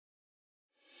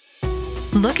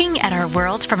Looking at our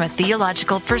world from a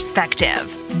theological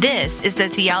perspective. This is the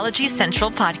Theology Central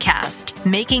Podcast,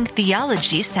 making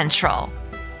theology central.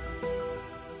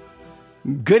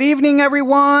 Good evening,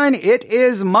 everyone. It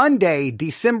is Monday,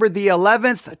 December the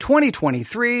 11th,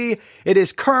 2023. It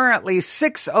is currently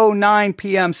 6:09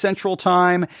 p.m. Central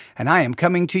Time, and I am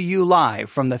coming to you live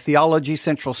from the Theology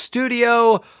Central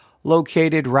studio,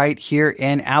 located right here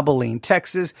in Abilene,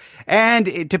 Texas.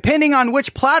 And depending on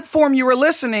which platform you were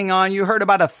listening on, you heard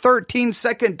about a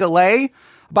 13-second delay.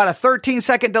 About a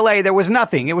 13-second delay. There was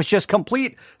nothing. It was just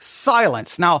complete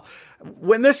silence. Now,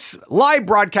 when this live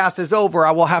broadcast is over,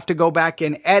 I will have to go back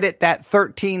and edit that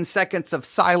 13 seconds of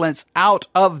silence out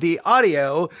of the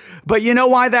audio. But you know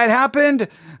why that happened?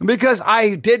 Because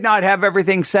I did not have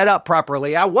everything set up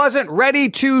properly. I wasn't ready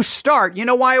to start. You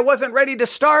know why I wasn't ready to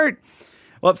start?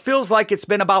 Well, it feels like it's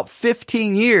been about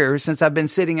 15 years since I've been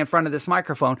sitting in front of this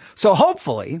microphone. So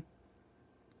hopefully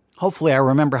I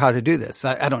remember how to do this.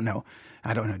 I don't know.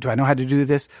 Do I know how to do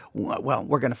this? Well,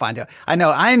 we're going to find out. I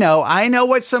know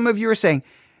what some of you are saying.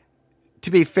 To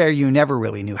be fair, you never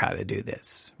really knew how to do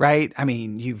this, right? I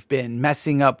mean, you've been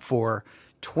messing up for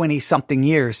 20-something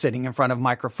years sitting in front of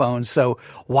microphones. So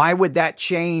why would that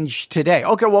change today?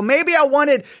 Okay, well, maybe I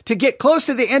wanted to get close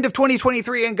to the end of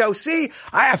 2023 and go, see,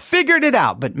 I have figured it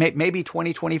out. But maybe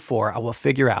 2024, I will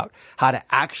figure out how to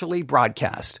actually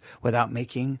broadcast without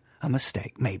making a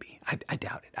mistake. Maybe. I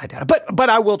doubt it. But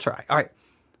I will try. All right.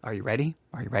 Are you ready?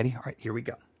 All right, here we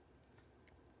go.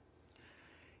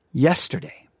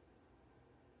 Yesterday.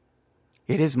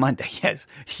 It is Monday. Yes.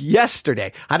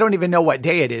 Yesterday. I don't even know what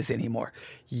day it is anymore.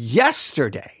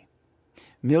 Yesterday,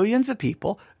 millions of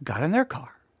people got in their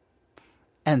car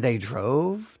and they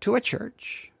drove to a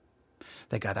church.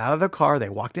 They got out of their car. They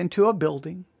walked into a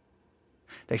building.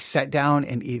 They sat down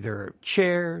in either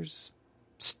chairs,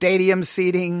 stadium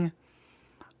seating,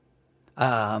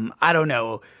 I don't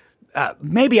know,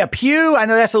 maybe a pew. I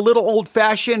know that's a little old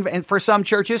fashioned and for some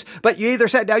churches, but you either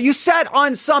sat down, you sat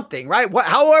on something, right?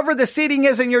 However the seating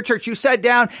is in your church, you sat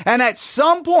down, and at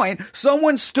some point,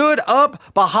 someone stood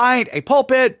up behind a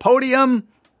pulpit, podium,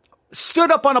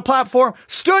 stood up on a platform,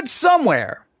 stood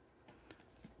somewhere,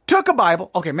 took a Bible.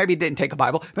 Okay, maybe didn't take a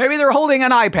Bible. Maybe they were holding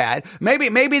an iPad.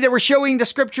 Maybe they were showing the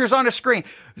scriptures on a screen.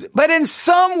 But in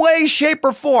some way, shape,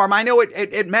 or form, I know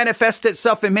it manifests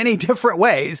itself in many different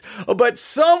ways, but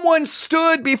someone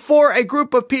stood before a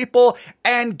group of people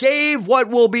and gave what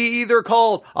will be either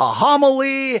called a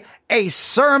homily, a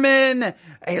sermon,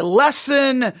 a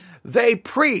lesson. They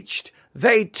preached,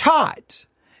 they taught.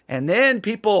 And then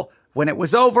people, when it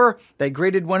was over, they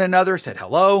greeted one another, said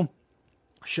hello,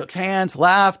 shook hands,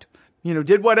 laughed,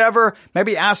 did whatever,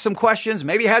 maybe asked some questions,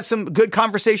 maybe had some good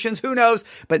conversations, who knows?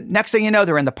 But next thing you know,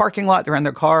 they're in the parking lot, they're in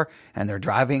their car, and they're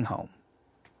driving home.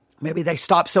 Maybe they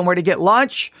stopped somewhere to get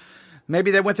lunch. Maybe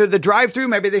they went through the drive-thru.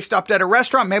 Maybe they stopped at a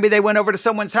restaurant. Maybe they went over to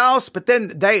someone's house, but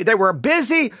then they were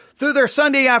busy through their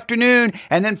Sunday afternoon.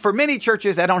 And then for many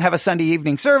churches that don't have a Sunday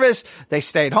evening service, they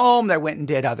stayed home. They went and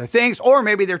did other things. Or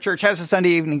maybe their church has a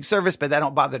Sunday evening service, but they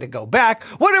don't bother to go back.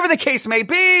 Whatever the case may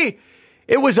be,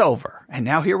 it was over. And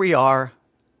now here we are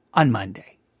on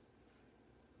Monday.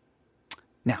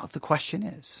 Now the question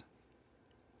is,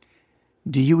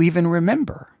 do you even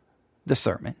remember the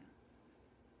sermon?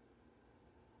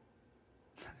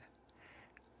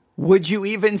 Would you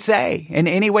even say in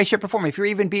any way, shape, or form, if you're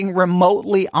even being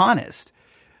remotely honest,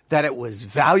 that it was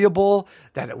valuable,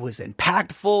 that it was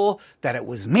impactful, that it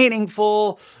was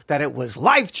meaningful, that it was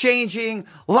life-changing,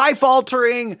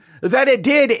 life-altering, that it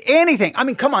did anything? I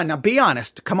mean, come on, now be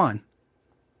honest. Come on,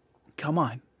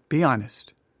 be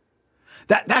honest.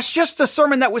 That's just a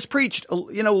sermon that was preached, a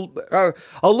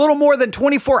little more than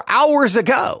 24 hours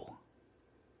ago.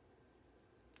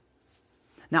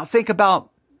 Now think about,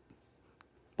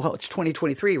 well, it's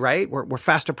 2023, right? We're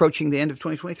fast approaching the end of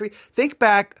 2023. Think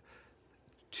back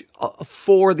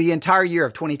for the entire year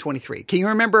of 2023. Can you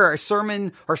remember a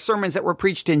sermon or sermons that were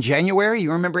preached in January?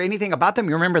 You remember anything about them?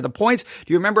 You remember the points?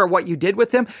 Do you remember what you did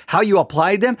with them? How you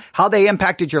applied them? How they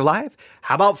impacted your life?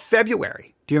 How about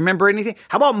February? Do you remember anything?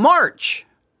 How about March,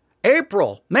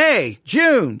 April, May,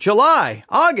 June, July,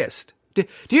 August?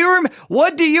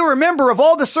 What do you remember of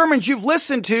all the sermons you've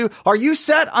listened to or you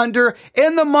sat under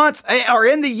in the month or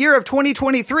in the year of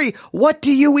 2023? What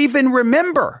do you even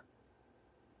remember?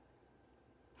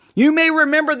 You may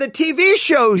remember the TV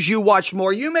shows you watch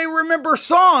more. You may remember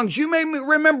songs. You may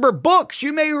remember books.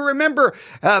 You may remember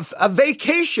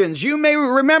vacations. You may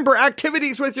remember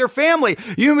activities with your family.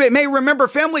 You may remember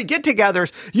family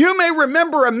get-togethers. You may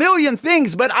remember a million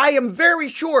things, but I am very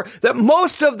sure that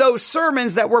most of those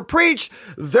sermons that were preached,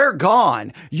 they're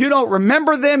gone. You don't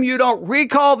remember them. You don't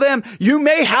recall them. You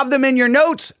may have them in your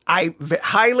notes.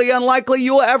 Highly unlikely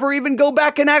you'll ever even go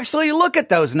back and actually look at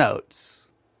those notes.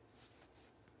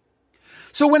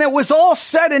 So when it was all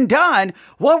said and done,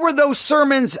 what were those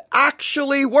sermons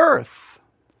actually worth?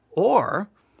 Or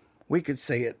we could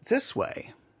say it this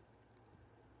way.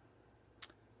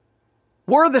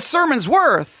 Were the sermons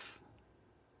worth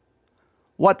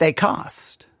what they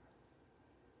cost?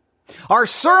 Are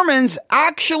sermons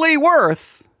actually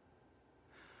worth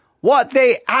what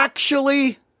they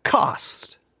actually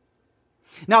cost?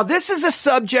 Now, this is a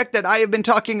subject that I have been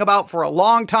talking about for a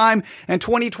long time. In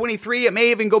 2023, it may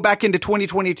even go back into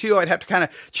 2022. I'd have to kind of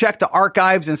check the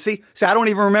archives and see. I don't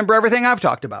even remember everything I've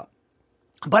talked about.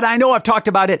 But I know I've talked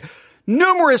about it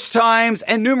numerous times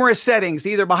and numerous settings,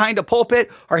 either behind a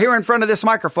pulpit or here in front of this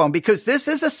microphone, because this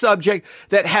is a subject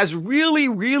that has really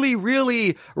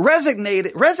resonated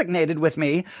with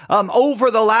me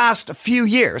over the last few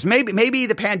years. Maybe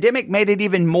the pandemic made it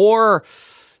even more,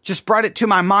 just brought it to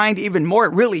my mind even more.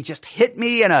 It really just hit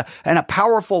me in a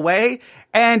powerful way.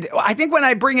 And I think when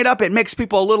I bring it up, it makes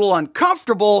people a little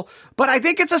uncomfortable, but I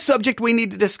think it's a subject we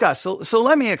need to discuss. So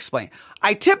let me explain.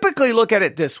 I typically look at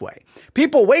it this way.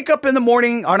 People wake up in the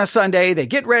morning on a Sunday, they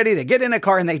get ready, they get in a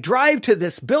car, and they drive to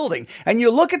this building. And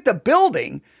you look at the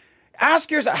building,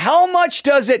 ask yourself, how much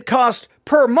does it cost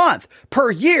per month, per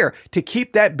year to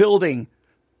keep that building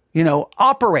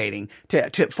operating,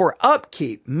 for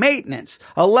upkeep, maintenance,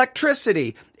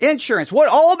 electricity, insurance,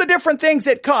 all the different things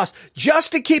it costs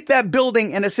just to keep that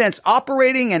building, in a sense,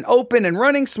 operating and open and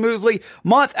running smoothly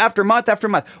month after month after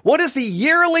month. What is the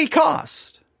yearly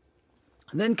cost?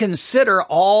 And then consider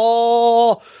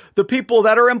all the people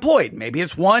that are employed. Maybe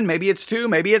it's 1, maybe it's 2,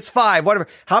 maybe it's 5, whatever.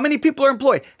 How many people are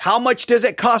employed? How much does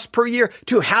it cost per year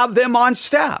to have them on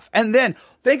staff? And then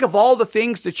think of all the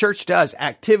things the church does,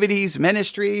 activities,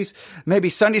 ministries, maybe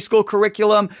Sunday school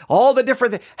curriculum, all the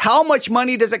different things. How much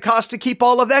money does it cost to keep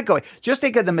all of that going? Just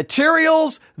think of the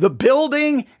materials, the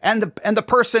building, and the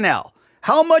personnel.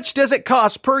 How much does it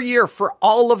cost per year for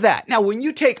all of that? Now, when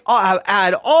you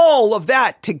add all of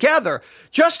that together,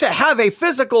 just to have a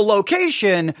physical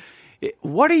location,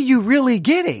 what are you really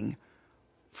getting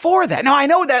for that? Now, I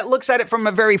know that looks at it from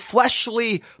a very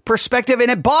fleshly perspective,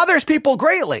 and it bothers people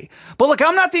greatly. But look,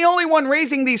 I'm not the only one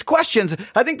raising these questions.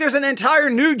 I think there's an entire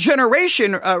new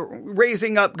generation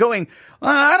raising up going,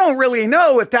 I don't really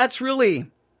know if that's really...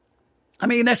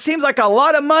 that seems like a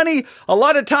lot of money, a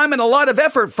lot of time, and a lot of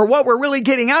effort for what we're really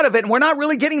getting out of it, and we're not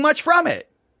really getting much from it.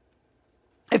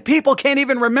 If people can't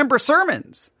even remember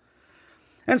sermons.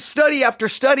 And study after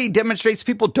study demonstrates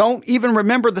people don't even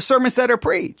remember the sermons that are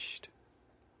preached.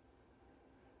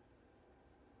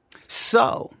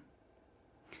 So,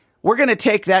 we're going to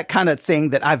take that kind of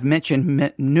thing that I've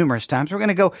mentioned numerous times. We're going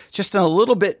to go just in a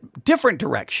little bit different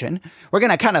direction. We're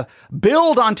going to kind of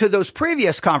build onto those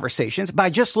previous conversations by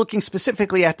just looking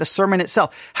specifically at the sermon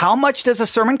itself. How much does a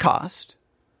sermon cost?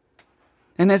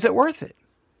 And is it worth it?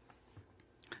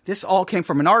 This all came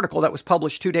from an article that was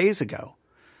published 2 days ago.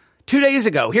 2 days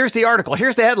ago, here's the article.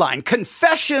 Here's the headline.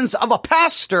 Confessions of a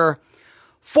Pastor,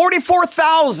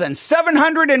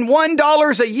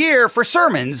 $44,701 a year for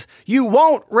sermons you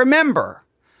won't remember.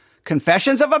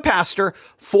 Confessions of a Pastor,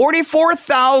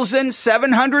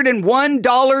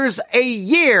 $44,701 a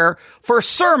year for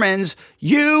sermons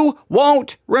you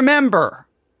won't remember.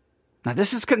 Now,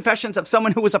 this is confessions of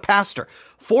someone who was a pastor.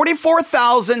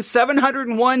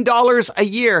 $44,701 a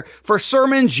year for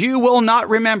sermons you will not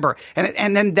remember.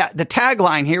 And then the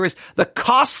tagline here is the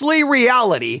costly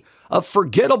reality of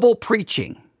forgettable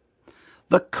preaching.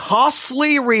 The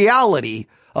costly reality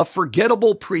of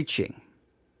forgettable preaching.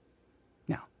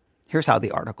 Now, here's how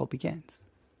the article begins.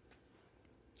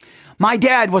 My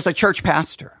dad was a church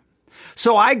pastor.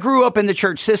 So I grew up in the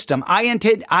church system. I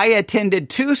attended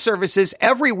 2 services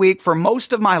every week for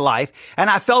most of my life, and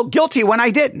I felt guilty when I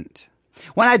didn't.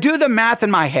 When I do the math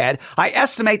in my head, I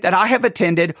estimate that I have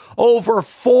attended over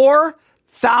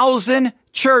 4,000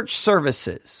 church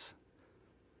services.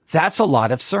 That's a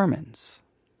lot of sermons.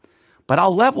 But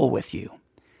I'll level with you.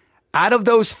 Out of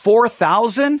those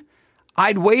 4,000,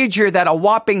 I'd wager that a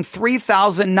whopping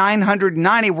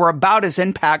 3,990 were about as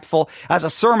impactful as a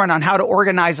sermon on how to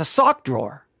organize a sock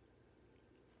drawer.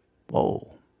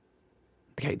 Whoa.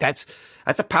 Okay, that's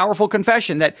a powerful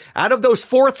confession that out of those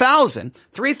 4,000,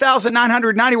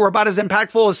 3,990 were about as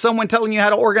impactful as someone telling you how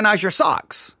to organize your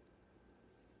socks.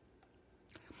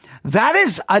 That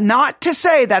is not to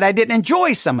say that I didn't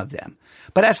enjoy some of them.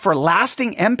 But as for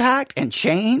lasting impact and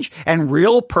change and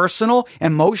real personal,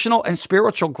 emotional, and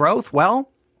spiritual growth,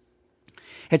 well,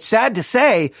 it's sad to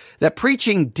say that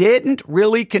preaching didn't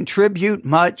really contribute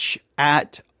much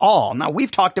at all. Now, we've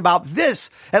talked about this,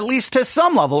 at least to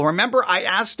some level. Remember, I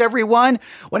asked everyone,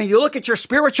 when you look at your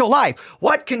spiritual life,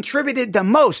 what contributed the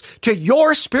most to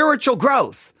your spiritual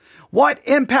growth? What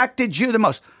impacted you the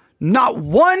most? Not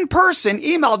one person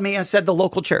emailed me and said the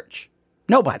local church.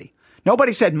 Nobody.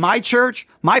 Nobody said my church,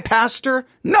 my pastor,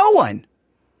 no one.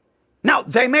 Now,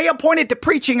 they may have pointed to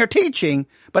preaching or teaching,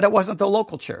 but it wasn't the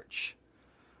local church.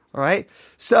 All right.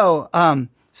 So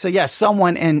yes,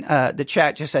 someone in the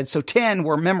chat just said, so 10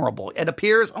 were memorable. It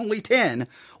appears only 10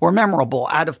 were memorable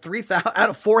out of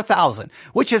 4,000,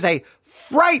 which is a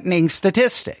frightening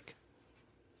statistic.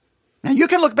 Now, you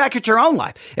can look back at your own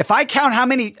life. If I count how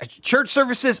many church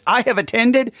services I have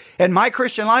attended in my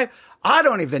Christian life, I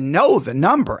don't even know the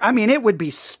number. I mean, it would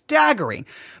be staggering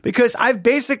because I've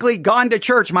basically gone to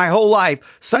church my whole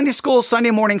life, Sunday school, Sunday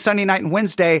morning, Sunday night, and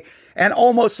Wednesday, and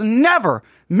almost never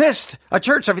missed a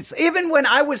church service. Even when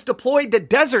I was deployed to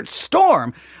Desert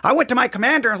Storm, I went to my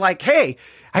commander and was like, hey,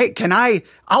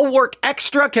 I'll work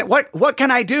extra. What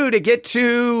can I do to get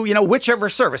to, whichever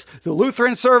service, the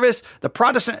Lutheran service, the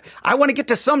Protestant? I want to get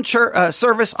to some church,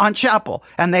 service on chapel.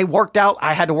 And they worked out.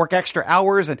 I had to work extra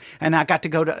hours and I got to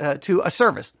go to a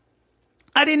service.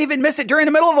 I didn't even miss it during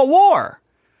the middle of a war.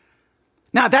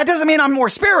 Now, that doesn't mean I'm more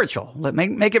spiritual. Let me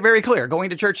make it very clear. Going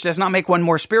to church does not make one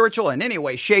more spiritual in any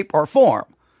way, shape, or form.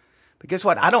 But guess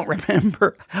what? I don't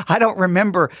remember. I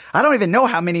don't even know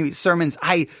how many sermons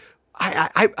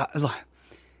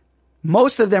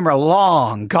most of them are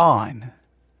long gone.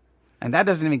 And that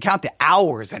doesn't even count the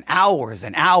hours and hours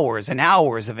and hours and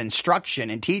hours of instruction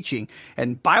and teaching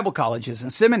and Bible colleges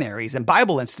and seminaries and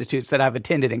Bible institutes that I've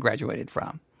attended and graduated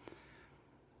from.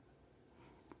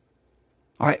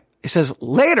 All right. It says,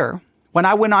 later, when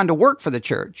I went on to work for the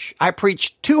church, I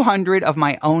preached 200 of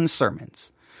my own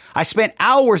sermons. I spent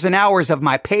hours and hours of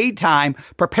my paid time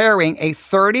preparing a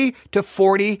 30 to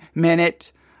 40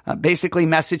 minute basically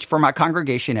message for my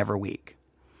congregation every week.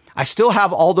 I still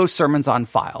have all those sermons on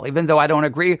file. Even though I don't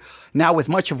agree now with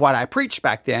much of what I preached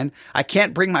back then, I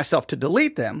can't bring myself to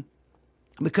delete them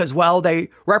because, well, they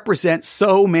represent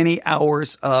so many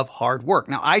hours of hard work.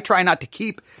 Now, I try not to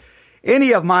keep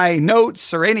any of my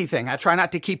notes or anything. I try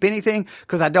not to keep anything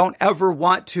because I don't ever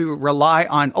want to rely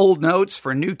on old notes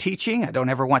for new teaching. I don't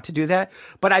ever want to do that.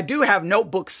 But I do have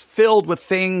notebooks filled with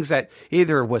things that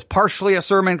either was partially a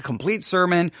sermon, complete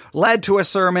sermon, led to a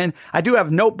sermon. I do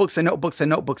have notebooks and notebooks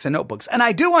and notebooks and notebooks. And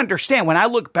I do understand when I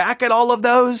look back at all of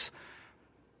those,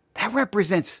 that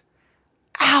represents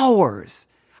hours.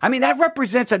 I mean, that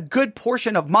represents a good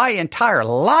portion of my entire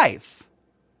life.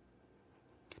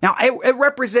 Now, it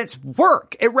represents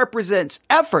work. It represents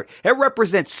effort. It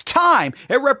represents time.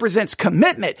 It represents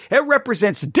commitment. It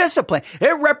represents discipline.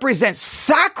 It represents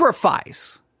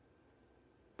sacrifice.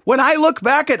 When I look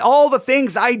back at all the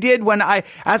things I did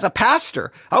as a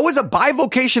pastor, I was a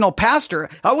bivocational pastor.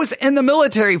 I was in the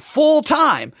military full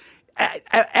time.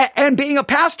 And being a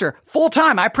pastor full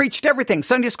time, I preached everything.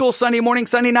 Sunday school, Sunday morning,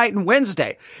 Sunday night, and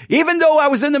Wednesday. Even though I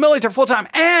was in the military full time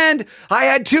and I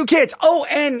had 2 kids.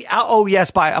 Oh,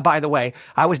 yes, by the way,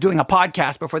 I was doing a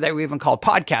podcast before they were even called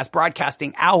podcasts,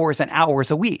 broadcasting hours and hours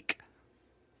a week.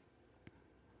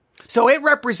 So it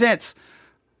represents,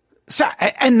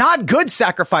 and not good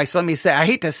sacrifice, let me say. I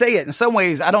hate to say it. In some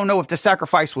ways, I don't know if the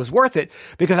sacrifice was worth it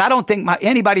because I don't think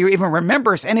anybody even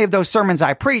remembers any of those sermons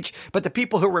I preach. But the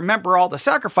people who remember all the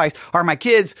sacrifice are my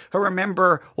kids who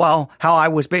remember, well, how I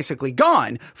was basically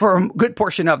gone for a good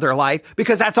portion of their life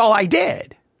because that's all I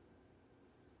did.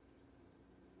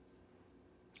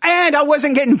 And I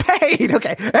wasn't getting paid.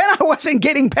 Okay. And I wasn't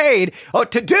getting paid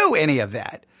to do any of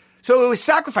that. So it was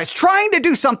sacrifice, trying to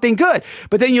do something good.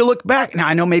 But then you look back. Now,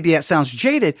 I know maybe that sounds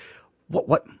jaded.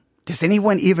 What does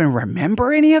anyone even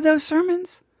remember any of those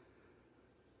sermons?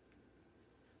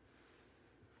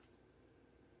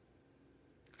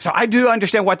 So I do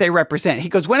understand what they represent. He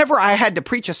goes, whenever I had to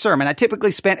preach a sermon, I typically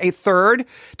spent a third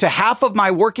to half of my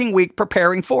working week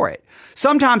preparing for it.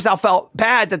 Sometimes I felt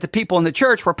bad that the people in the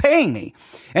church were paying me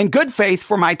in good faith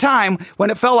for my time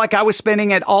when it felt like I was spending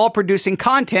it all producing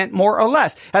content more or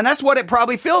less. And that's what it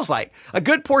probably feels like. A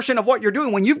good portion of what you're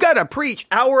doing when you've got to preach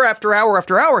hour after hour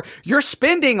after hour, you're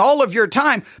spending all of your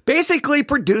time basically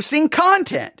producing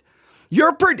content.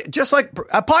 You're just like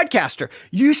a podcaster.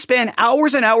 You spend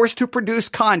hours and hours to produce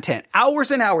content,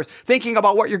 hours and hours thinking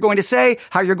about what you're going to say,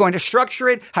 how you're going to structure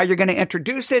it, how you're going to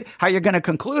introduce it, how you're going to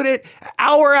conclude it,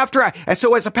 hour after hour. And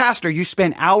so as a pastor, you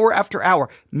spend hour after hour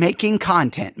making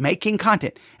content.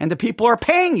 And the people are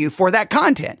paying you for that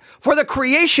content, for the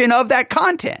creation of that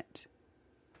content.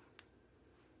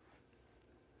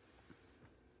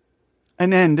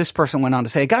 And then this person went on to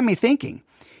say, it got me thinking.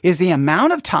 Is the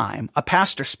amount of time a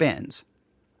pastor spends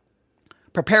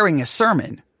preparing a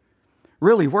sermon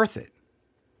really worth it?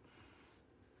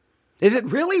 Is it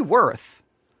really worth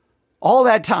all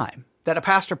that time that a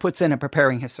pastor puts in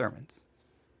preparing his sermons?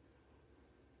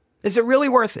 Is it really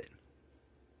worth it?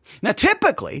 Now,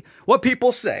 typically, what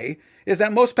people say is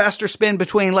that most pastors spend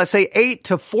between, let's say, 8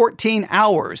 to 14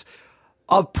 hours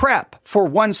of prep for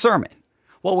one sermon.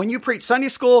 Well, when you preach Sunday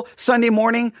school, Sunday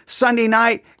morning, Sunday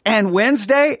night, and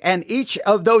Wednesday, and each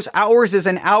of those hours is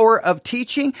an hour of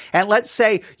teaching, and let's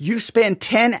say you spend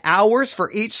 10 hours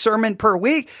for each sermon per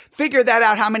week, figure that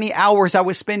out how many hours I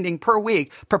was spending per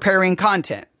week preparing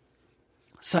content.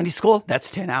 Sunday school, that's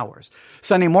 10 hours.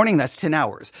 Sunday morning, that's 10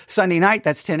 hours. Sunday night,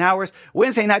 that's 10 hours.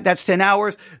 Wednesday night, that's 10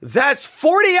 hours. That's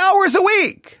 40 hours a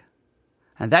week.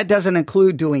 And that doesn't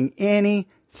include doing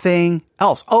anything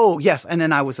else. Oh, yes. And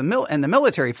then I was in the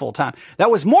military full time. That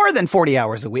was more than 40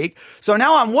 hours a week. So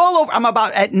now I'm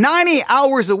about at 90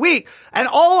 hours a week. And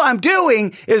all I'm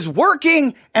doing is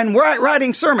working and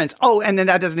writing sermons. Oh, and then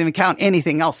that doesn't even count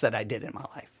anything else that I did in my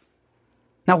life.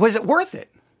 Now, was it worth it?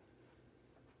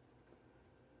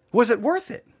 Was it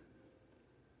worth it?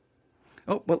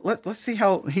 Oh, well, let's see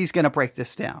how he's going to break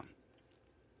this down.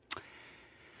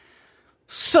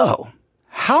 So,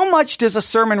 how much does a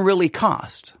sermon really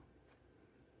cost?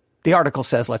 The article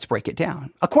says, let's break it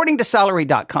down. According to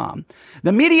salary.com,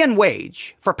 the median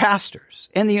wage for pastors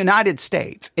in the United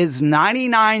States is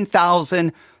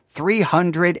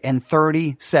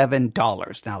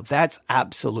 $99,337. Now, that's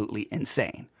absolutely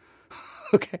insane.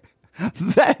 Okay.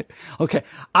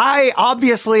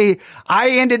 I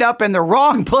ended up in the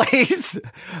wrong place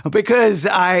because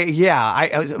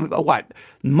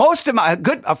most of my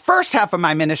first half of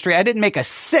my ministry, I didn't make a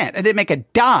cent. I didn't make a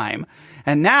dime.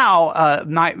 And now,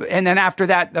 and then after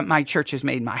that, my church has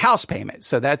made my house payment.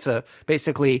 So that's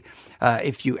basically,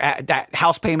 if you add that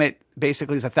house payment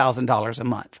basically is $1,000 a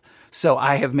month. So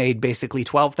I have made basically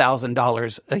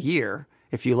 $12,000 a year.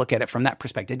 If you look at it from that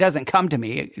perspective, it doesn't come to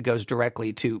me. It goes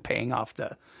directly to paying off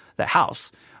the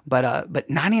house. But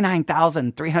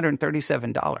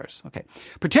 $99,337. Okay.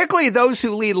 Particularly those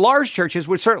who lead large churches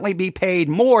would certainly be paid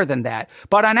more than that.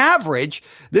 But on average,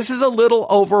 this is a little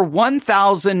over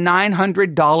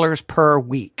 $1,900 per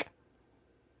week.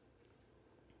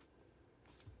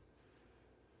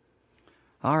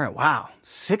 All right. Wow.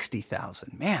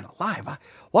 60,000. Man alive.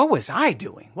 What was I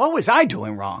doing? What was I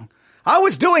doing wrong? I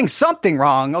was doing something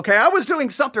wrong. Okay. I was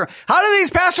doing something wrong. How do these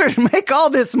pastors make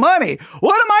all this money?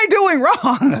 What am I doing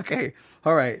wrong? Okay.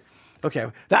 All right. Okay.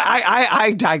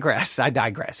 I digress.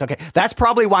 Okay. That's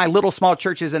probably why little small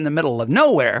churches in the middle of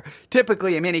nowhere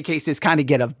typically in many cases kind of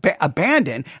get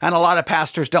abandoned, and a lot of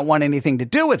pastors don't want anything to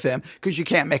do with them because you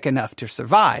can't make enough to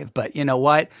survive. But you know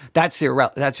what? That's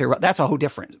a whole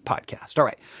different podcast. All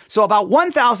right. So about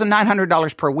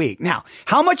 $1,900 per week. Now,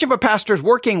 how much of a pastor's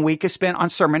working week is spent on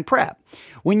sermon prep?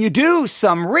 When you do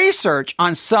some research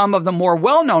on some of the more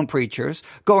well-known preachers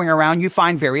going around, you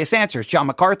find various answers. John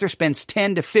MacArthur spends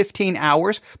 10 to 15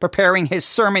 hours preparing his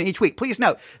sermon each week. Please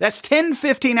note, that's 10 to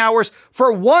 15 hours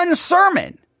for one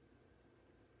sermon.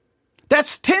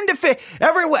 That's 10 to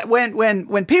 15.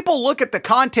 When people look at the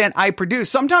content I produce,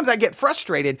 sometimes I get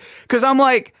frustrated because I'm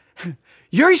like,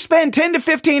 you spend 10 to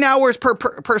 15 hours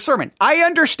per sermon. I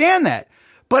understand that.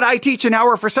 But I teach an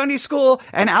hour for Sunday school,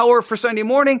 an hour for Sunday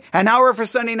morning, an hour for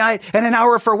Sunday night, and an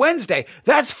hour for Wednesday.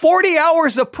 That's 40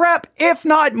 hours of prep, if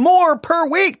not more, per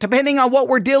week, depending on what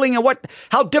we're dealing and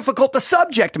how difficult the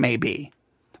subject may be.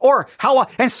 Or and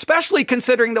especially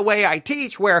considering the way I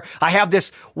teach, where I have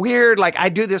this weird, I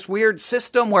do this weird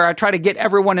system where I try to get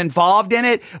everyone involved in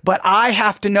it, but I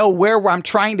have to know where I'm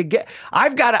trying to get.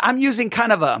 I'm using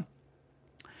kind of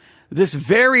this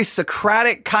very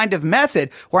Socratic kind of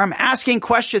method where I'm asking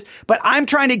questions, but I'm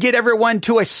trying to get everyone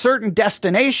to a certain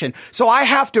destination. So I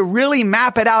have to really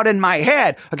map it out in my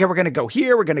head. Okay, we're going to go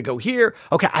here. We're going to go here.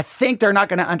 Okay, I think they're not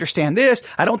going to understand this.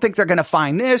 I don't think they're going to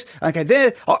find this. Okay,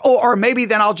 this, or maybe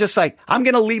then I'll just I'm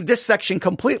going to leave this section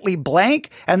completely blank,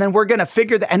 and then we're going to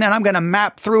figure that, and then I'm going to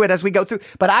map through it as we go through.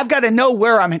 But I've got to know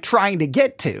where I'm trying to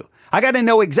get to. I got to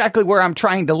know exactly where I'm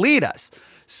trying to lead us.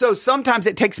 So sometimes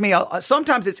it takes me,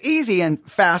 sometimes it's easy and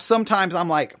fast. Sometimes I'm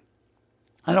like,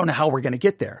 I don't know how we're going to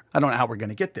get there.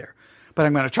 but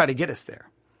I'm going to try to get us there.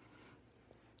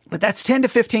 But that's 10 to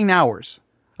 15 hours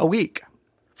a week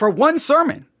for one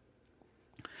sermon.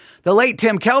 The late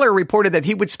Tim Keller reported that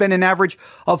he would spend an average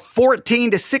of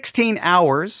 14 to 16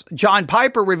 hours. John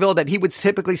Piper revealed that he would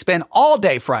typically spend all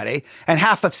day Friday and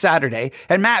half of Saturday,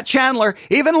 and Matt Chandler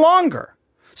even longer.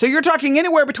 So you're talking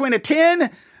anywhere between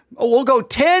we'll go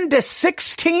 10 to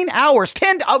 16 hours.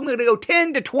 I'm going to go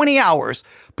 10 to 20 hours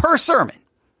per sermon.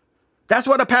 That's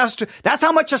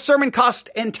how much a sermon costs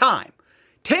in time.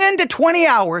 10 to 20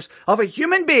 hours of a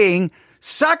human being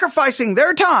sacrificing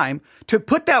their time to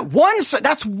put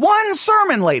that's one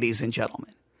sermon, ladies and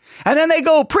gentlemen. And then they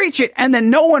go preach it and then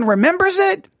no one remembers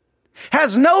it,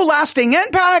 has no lasting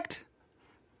impact.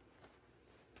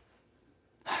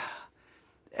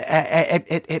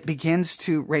 It begins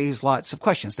to raise lots of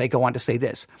questions. They go on to say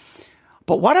this.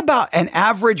 But what about an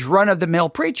average run-of-the-mill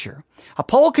preacher? A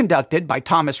poll conducted by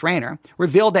Thomas Rayner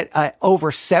revealed that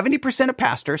over 70% of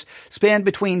pastors spend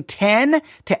between 10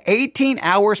 to 18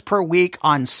 hours per week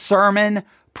on sermon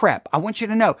prep. I want you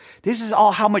to know, this is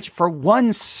all how much for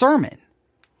one sermon.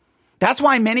 That's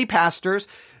why many pastors,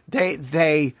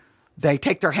 they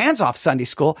take their hands off Sunday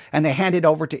school and they hand it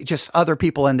over to just other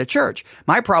people in the church.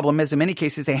 My problem is in many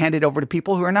cases, they hand it over to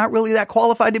people who are not really that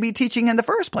qualified to be teaching in the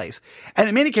first place. And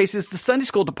in many cases, the Sunday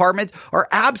school department are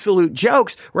absolute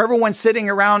jokes where everyone's sitting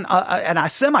around in a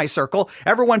semicircle,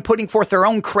 everyone putting forth their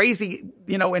own crazy,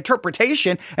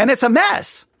 interpretation, and it's a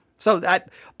mess.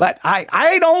 But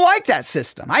I don't like that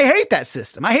system. I hate that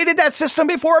system. I hated that system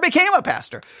before I became a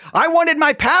pastor. I wanted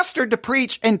my pastor to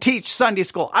preach and teach Sunday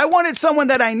school. I wanted someone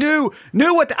that I knew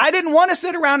I didn't want to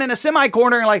sit around in a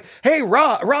semi-corner and like, hey,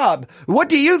 Rob, what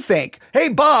do you think? Hey,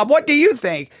 Bob, what do you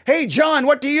think? Hey, John,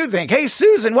 what do you think? Hey,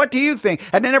 Susan, what do you think?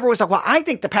 And then everyone's like, well, I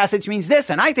think the passage means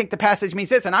this, and I think the passage means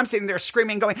this, and I'm sitting there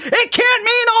screaming, going, it can't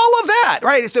mean all of that,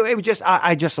 right? So it was just,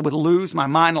 I just would lose my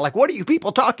mind. Like, what are you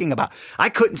people talking about? I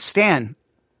couldn't stand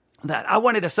that. I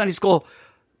wanted a Sunday school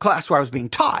class where I was being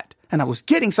taught and I was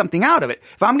getting something out of it.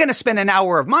 If I'm going to spend an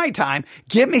hour of my time,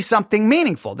 give me something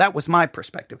meaningful. That was my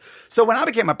perspective. So when I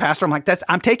became a pastor, I'm like,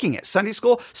 I'm taking it. Sunday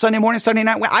school, Sunday morning, Sunday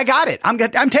night. I got it.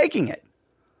 I'm taking it.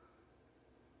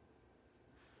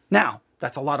 Now,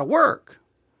 that's a lot of work.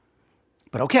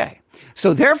 But okay.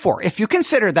 So therefore, if you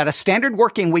consider that a standard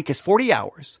working week is 40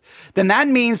 hours, then that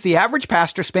means the average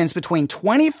pastor spends between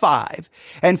 25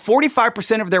 and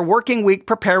 45% of their working week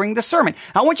preparing the sermon.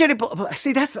 I want you to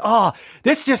see this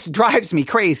just drives me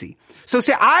crazy. So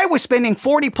see, I was spending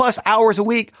 40 plus hours a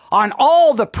week on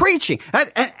all the preaching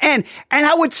and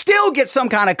I would still get some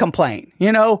kind of complaint,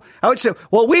 I would say,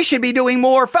 well, we should be doing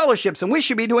more fellowships and we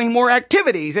should be doing more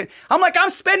activities. And I'm like, I'm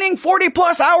spending 40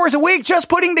 plus hours a week just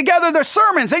putting together the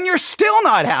sermons and you're still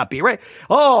not happy, right?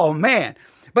 Oh man.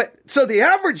 But so the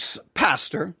average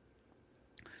pastor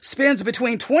spends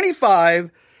between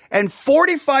 25 and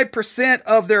 45%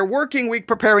 of their working week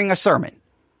preparing a sermon.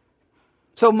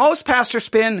 So most pastors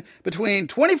spend between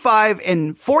 25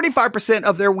 and 45%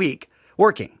 of their week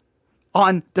working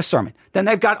on the sermon. Then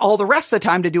they've got all the rest of the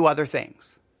time to do other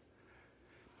things.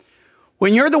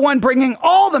 When you're the one bringing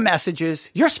all the messages,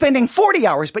 you're spending 40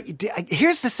 hours. But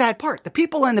here's the sad part. The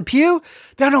people in the pew,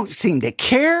 they don't seem to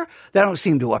care. They don't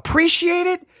seem to appreciate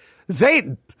it.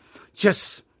 They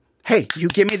just, hey, you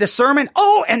give me the sermon.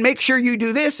 Oh, and make sure you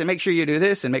do this and make sure you do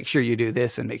this and make sure you do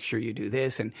this and make sure you do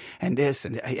this and this.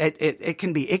 And it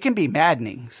can be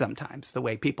maddening sometimes the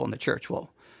way people in the church will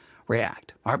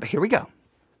react. All right, but here we go.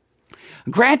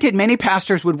 Granted, many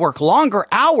pastors would work longer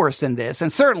hours than this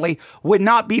and certainly would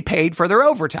not be paid for their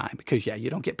overtime because, you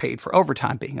don't get paid for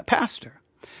overtime being a pastor.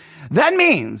 That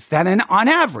means that on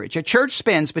average, a church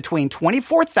spends between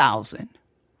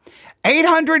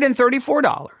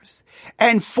 $24,834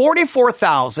 and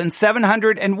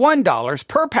 $44,701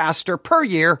 per pastor per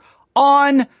year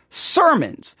on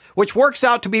sermons, which works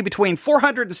out to be between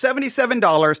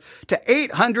 $477 to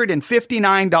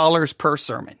 $859 per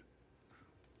sermon.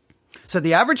 So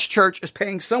the average church is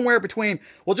paying somewhere between,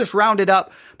 we'll just round it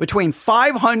up, between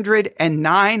 $500 and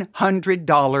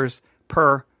 $900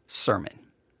 per sermon.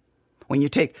 When you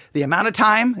take the amount of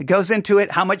time it goes into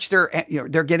it, how much they're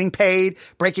getting paid,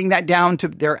 breaking that down to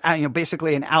their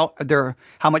basically how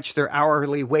much their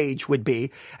hourly wage would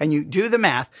be, and you do the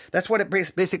math, that's what it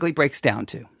basically breaks down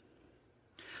to.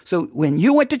 So when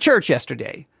you went to church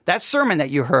yesterday, that sermon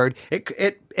that you heard,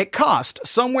 it cost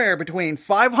somewhere between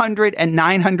 $500 and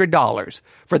 $900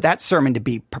 for that sermon to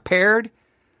be prepared,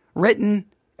 written,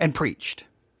 and preached.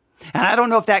 And I don't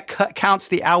know if that counts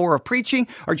the hour of preaching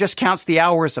or just counts the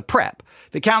hours of prep.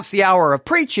 If it counts the hour of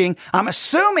preaching, I'm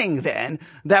assuming then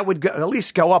that would at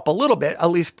least go up a little bit, at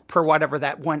least per whatever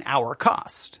that 1 hour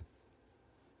cost.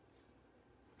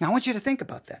 Now, I want you to think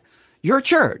about that. Your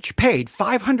church paid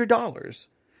 $500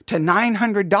 to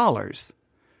 $900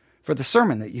 for the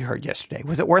sermon that you heard yesterday.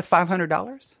 Was it worth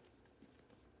 $500?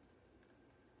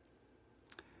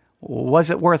 Was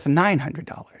it worth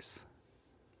 $900?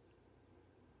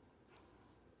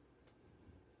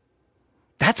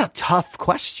 That's a tough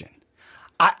question.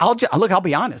 I'll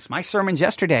be honest. My sermons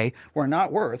yesterday were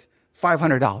not worth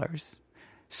 $500, $600,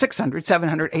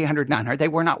 $700, $800, $900. They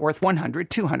were not worth $100,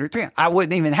 $200, $300. I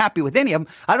wasn't even happy with any of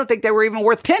them. I don't think they were even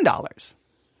worth $10.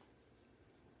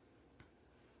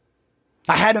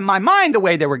 I had in my mind the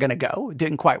way they were going to go. It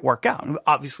didn't quite work out.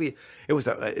 Obviously, it was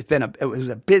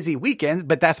a busy weekend,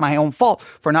 but that's my own fault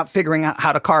for not figuring out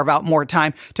how to carve out more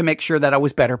time to make sure that I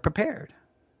was better prepared.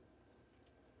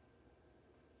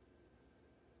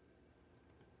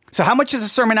 So how much is the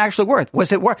sermon actually worth?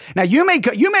 Was it worth? Now you may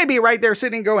be right there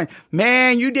sitting going,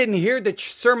 man, you didn't hear the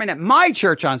sermon at my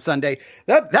church on Sunday.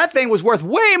 That thing was worth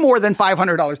way more than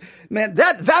 $500. Man,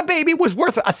 that baby was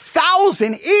worth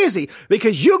 $1,000 easy,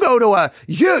 because you go to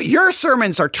your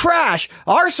sermons are trash.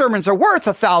 Our sermons are worth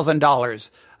 $1,000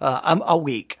 a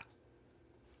week.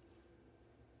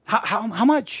 How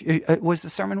much was the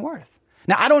sermon worth?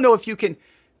 Now I don't know if you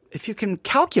can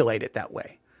calculate it that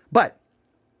way, but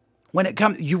when it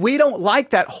comes, we don't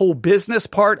like that whole business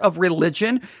part of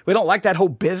religion. We don't like that whole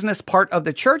business part of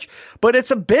the church, but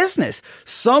it's a business.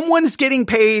 Someone's getting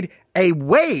paid a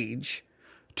wage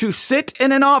to sit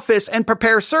in an office and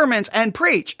prepare sermons and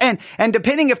preach. And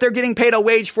depending if they're getting paid a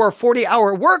wage for a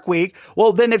 40-hour work week,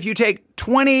 well, then if you take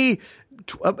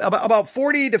about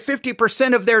 40 to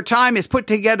 50% of their time is put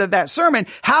together that sermon,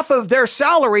 half of their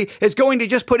salary is going to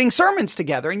just putting sermons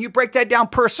together. And you break that down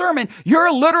per sermon,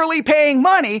 you're literally paying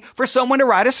money for someone to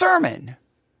write a sermon.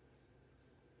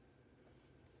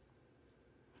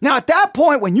 Now, at that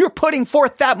point, when you're putting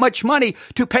forth that much money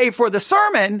to pay for the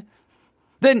sermon,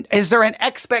 then is there an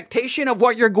expectation of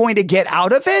what you're going to get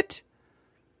out of it?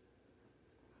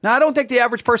 Now, I don't think the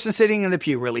average person sitting in the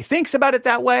pew really thinks about it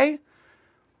that way.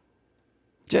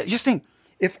 Just think,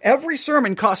 if every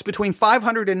sermon costs between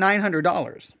 $500 and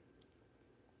 $900,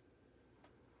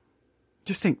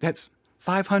 just think that's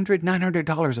 $500,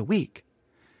 $900 a week.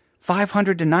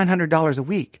 $500 to $900 a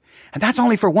week. And that's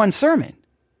only for one sermon.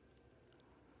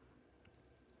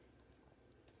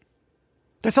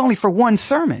 That's only for one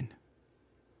sermon.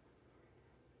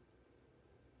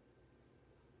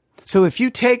 So if you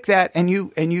take that and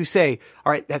you say,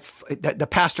 all right, the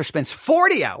pastor spends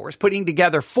 40 hours putting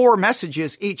together 4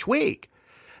 messages each week,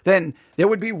 then there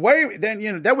would be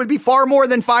that would be far more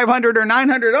than $500 or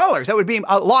 $900. That would be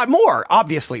a lot more,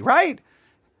 obviously, right?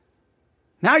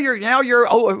 Now you're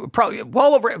probably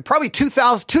well over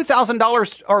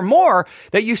 $2,000 or more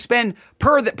that you spend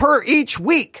per each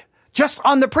week just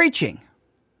on the preaching.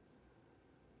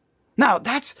 Now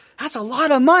that's a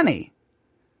lot of money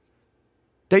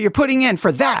that you're putting in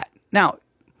for that. Now,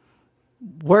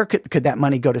 where could that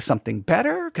money go to something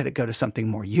better? Could it go to something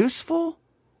more useful?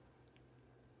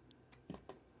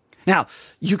 Now,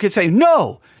 you could say,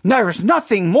 no, there's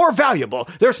nothing more valuable.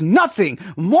 There's nothing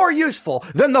more useful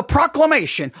than the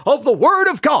proclamation of the word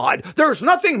of God. There's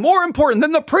nothing more important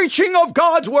than the preaching of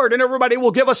God's word. And everybody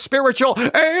will give a spiritual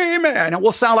amen. It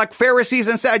will sound like Pharisees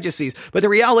and Sadducees. But the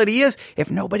reality is, if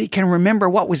nobody can remember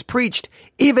what was preached,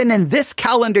 even in this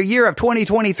calendar year of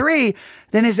 2023,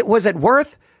 then was it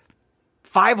worth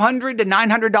 $500 to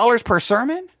 $900 per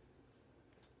sermon?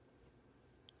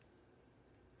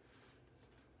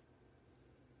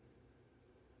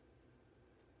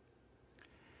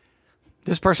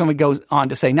 This person would go on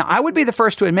to say, now I would be the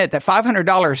first to admit that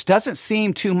 $500 doesn't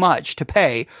seem too much to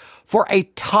pay for a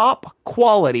top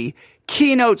quality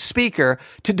keynote speaker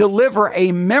to deliver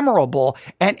a memorable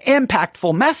and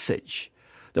impactful message.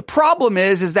 The problem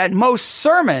is that most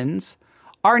sermons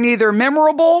are neither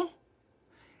memorable,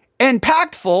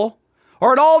 impactful,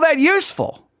 or at all that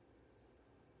useful.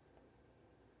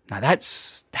 Now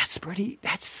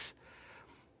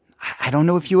I don't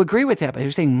know if you agree with that, but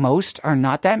you're saying most are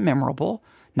not that memorable,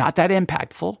 not that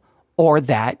impactful, or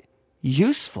that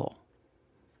useful.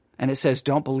 And it says,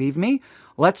 don't believe me?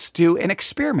 Let's do an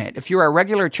experiment. If you're a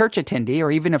regular church attendee, or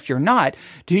even if you're not,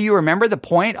 do you remember the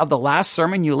point of the last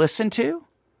sermon you listened to?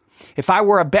 If I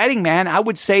were a betting man, I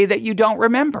would say that you don't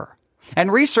remember.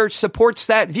 And research supports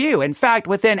that view. In fact,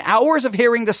 within hours of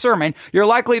hearing the sermon, you're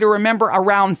likely to remember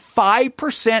around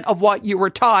 5% of what you were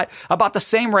taught, about the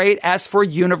same rate as for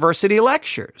university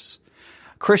lectures.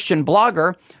 Christian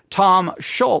blogger Tom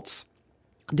Schultz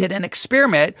did an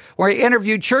experiment where he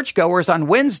interviewed churchgoers on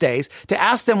Wednesdays to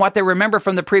ask them what they remember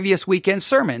from the previous weekend's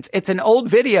sermons. It's an old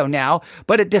video now,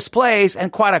 but it displays in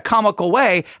quite a comical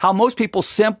way how most people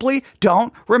simply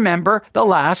don't remember the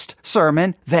last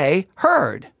sermon they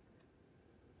heard.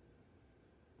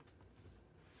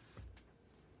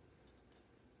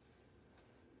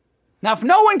 Now, if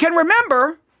no one can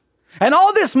remember, and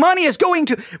all this money is going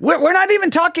to, we're not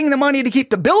even talking the money to keep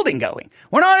the building going.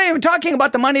 We're not even talking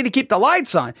about the money to keep the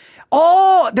lights on.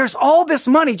 There's all this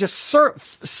money just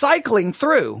cycling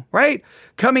through, right?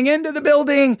 Coming into the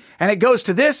building, and it goes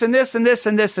to this and this and this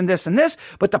and this and this and this.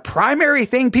 But the primary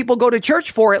thing people go to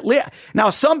church for, now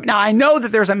I know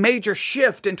that there's a major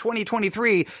shift in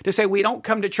 2023 to say we don't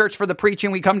come to church for the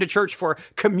preaching. We come to church for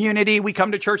community. We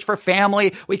come to church for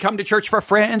family. We come to church for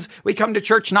friends. We come to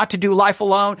church not to do life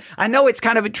alone. I know it's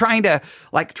kind of trying to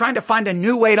find a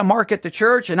new way to market the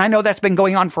church. And I know that's been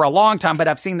going on for a long time, but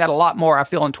I've seen that a lot more, I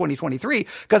feel, in 2023,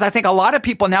 because I think a lot of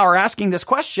people now are asking this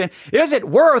question: is it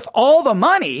worth all the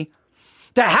money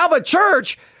to have a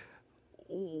church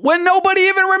when nobody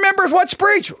even remembers what's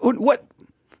preached?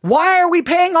 Why are we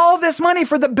paying all this money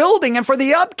for the building and for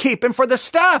the upkeep and for the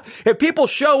staff? If people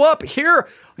show up here,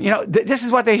 this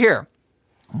is what they hear.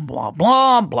 Blah,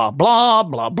 blah, blah, blah,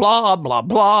 blah, blah, blah, blah,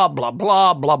 blah, blah,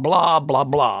 blah, blah, blah,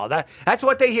 blah. That's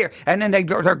what they hear. And then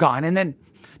they're gone. And then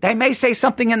they may say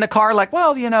something in the car like,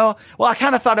 well, I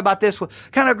kind of thought about this,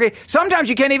 kind of agree. Sometimes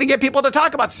you can't even get people to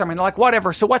talk about the sermon. They're like,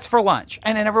 whatever. So what's for lunch?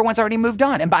 And then everyone's already moved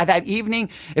on. And by that evening,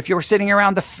 if you were sitting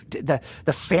around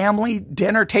the family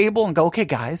dinner table and go, okay,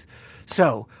 guys,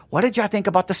 so what did y'all think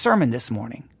about the sermon this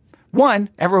morning? One,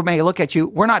 everyone may look at you.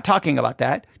 We're not talking about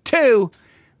that. Two,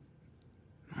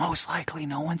 most likely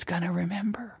no one's going to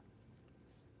remember.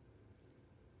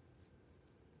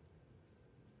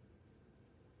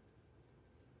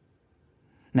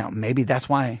 Now, maybe that's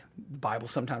why the Bible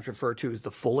sometimes referred to as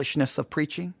the foolishness of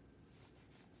preaching.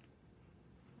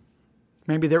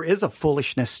 Maybe there is a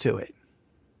foolishness to it.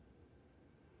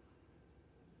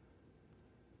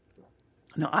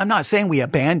 No, I'm not saying we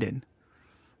abandon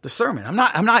the sermon.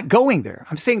 I'm not going there.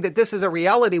 I'm saying that this is a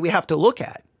reality we have to look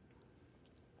at.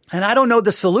 And I don't know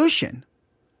the solution.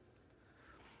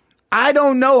 I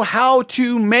don't know how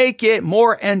to make it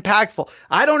more impactful.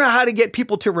 I don't know how to get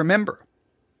people to remember.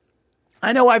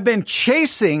 I know I've been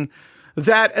chasing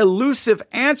that elusive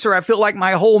answer. I feel like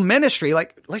my whole ministry,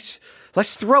 let's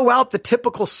throw out the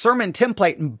typical sermon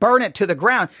template and burn it to the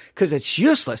ground because it's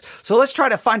useless. So let's try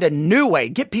to find a new way,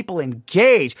 get people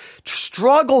engaged,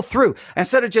 struggle through.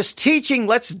 Instead of just teaching,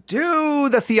 let's do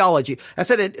the theology.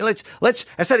 Instead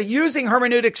of using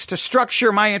hermeneutics to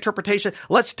structure my interpretation,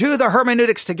 let's do the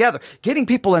hermeneutics together, getting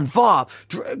people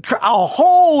involved, a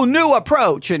whole new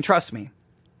approach. And trust me,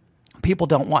 people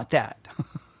don't want that.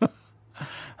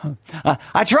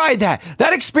 I tried that.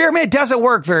 That experiment doesn't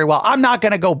work very well. I'm not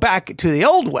going to go back to the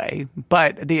old way,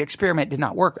 but the experiment did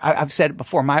not work. I've said it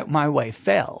before, my way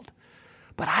failed.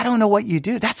 But I don't know what you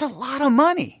do. That's a lot of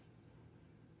money.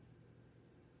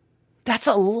 That's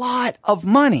a lot of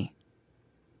money.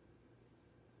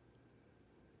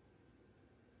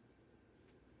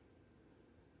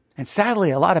 And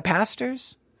sadly, a lot of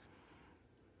pastors,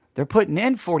 they're putting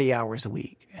in 40 hours a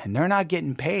week, and they're not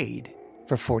getting paid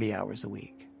for 40 hours a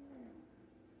week.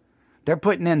 They're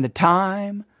putting in the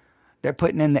time, they're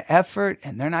putting in the effort,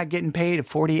 and they're not getting paid a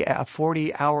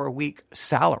 40-hour a week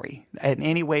salary in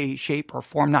any way, shape, or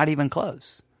form, not even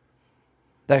close.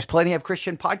 There's plenty of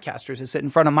Christian podcasters that sit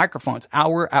in front of microphones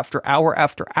hour after hour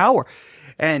after hour.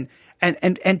 And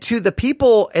to the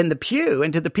people in the pew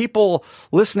and to the people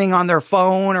listening on their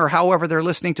phone or however they're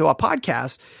listening to a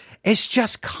podcast, it's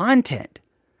just content.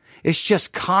 It's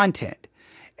just content.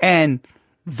 And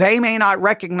they may not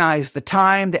recognize the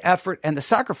time, the effort, and the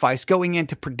sacrifice going in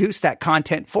to produce that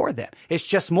content for them. It's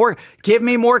just more, give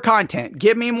me more content,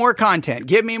 give me more content,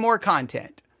 give me more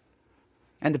content.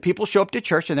 And the people show up to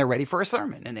church and they're ready for a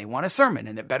sermon and they want a sermon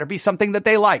and it better be something that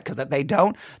they like, because if they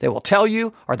don't, they will tell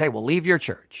you or they will leave your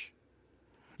church.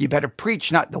 You better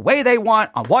preach not the way they want,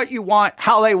 on what you want,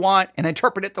 how they want, and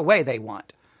interpret it the way they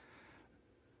want.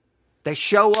 They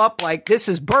show up like, this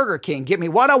is Burger King. Give me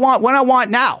what I want, when I want,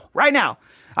 now, right now.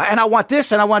 And I want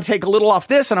this, and I want to take a little off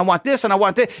this, and I want this, and I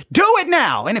want this. Do it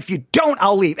now. And if you don't,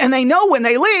 I'll leave. And they know when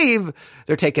they leave,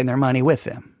 they're taking their money with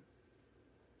them.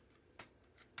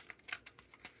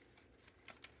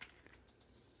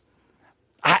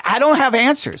 I don't have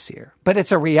answers here, but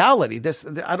it's a reality.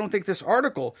 I don't think this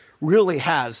article really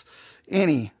has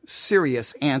any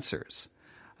serious answers.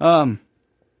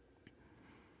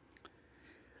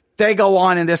 They go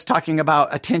on in this talking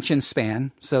about attention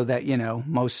span, so that,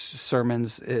 most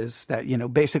sermons is that,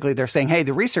 basically they're saying, hey,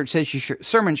 the research says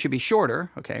sermon should be shorter.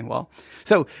 Okay, well,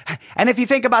 so, and if you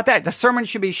think about that, the sermon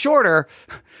should be shorter.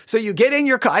 So you get in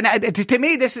your car, and to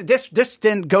me, this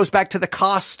then goes back to the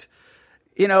cost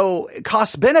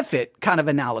benefit kind of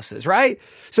analysis, right?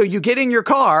 So you get in your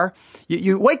car,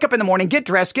 you wake up in the morning, get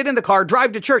dressed, get in the car,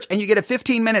 drive to church, and you get a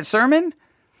 15-minute sermon.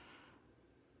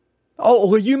 Oh,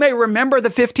 well, you may remember the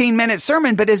 15-minute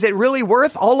sermon, but is it really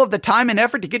worth all of the time and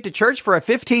effort to get to church for a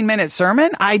 15-minute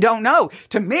sermon? I don't know.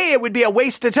 To me, it would be a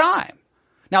waste of time.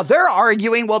 Now, they're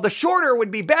arguing, well, the shorter would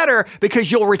be better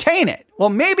because you'll retain it. Well,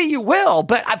 maybe you will,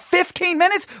 but at 15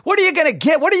 minutes, what are you going to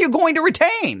get? What are you going to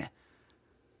retain?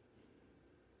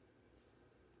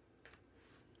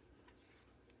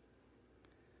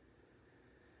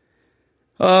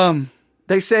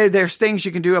 They say there's things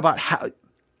you can do about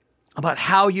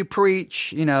how you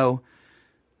preach,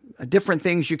 different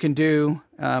things you can do.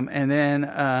 And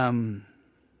then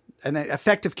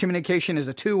effective communication is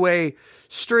a two-way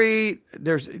street.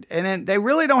 And then they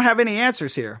really don't have any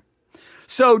answers here.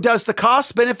 So does the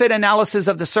cost benefit analysis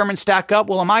of the sermon stack up?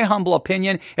 Well, in my humble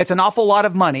opinion, it's an awful lot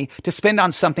of money to spend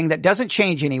on something that doesn't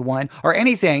change anyone or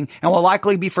anything and will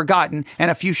likely be forgotten in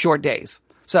a few short days.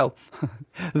 So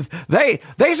they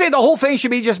say the whole thing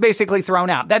should be just basically thrown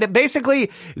out. That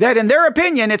in their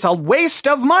opinion, it's a waste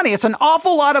of money. It's an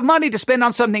awful lot of money to spend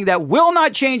on something that will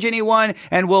not change anyone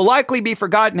and will likely be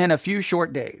forgotten in a few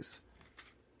short days.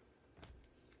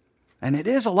 And it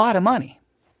is a lot of money.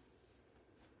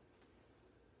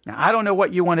 Now, I don't know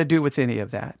what you want to do with any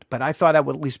of that, but I thought I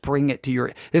would at least bring it to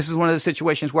this is one of those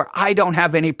situations where I don't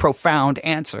have any profound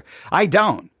answer. I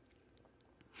don't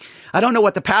know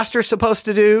what the pastor's supposed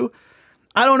to do.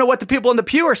 I don't know what the people in the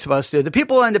pew are supposed to do. The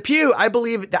people in the pew, I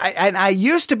believe, and I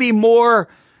used to be more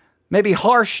maybe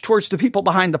harsh towards the people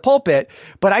behind the pulpit,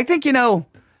 but I think,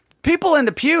 people in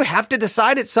the pew have to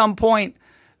decide at some point,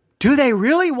 do they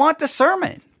really want the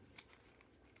sermon?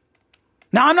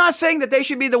 Now, I'm not saying that they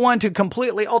should be the one to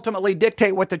completely, ultimately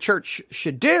dictate what the church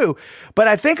should do, but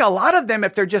I think a lot of them,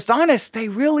 if they're just honest, they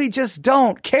really just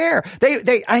don't care.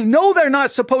 I know they're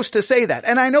not supposed to say that,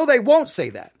 and I know they won't say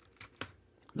that.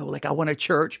 They're like, I want a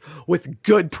church with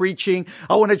good preaching.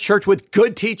 I want a church with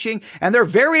good teaching. And they're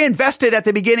very invested at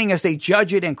the beginning as they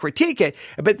judge it and critique it.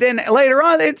 But then later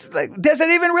on, it's like, does it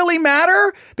even really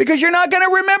matter? Because you're not going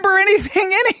to remember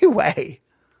anything anyway.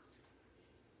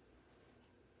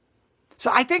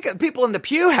 So I think people in the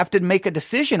pew have to make a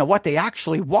decision of what they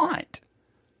actually want.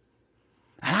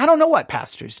 And I don't know what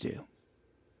pastors do.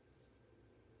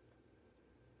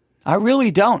 I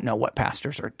really don't know what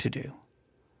pastors are to do.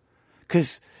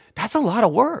 Because that's a lot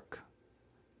of work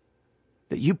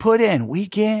that you put in,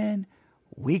 week out,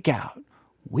 week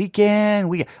in,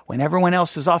 week out. When everyone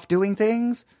else is off doing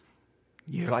things,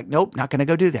 you're like, nope, not going to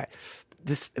go do that.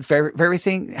 This very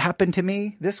thing happened to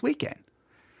me this weekend.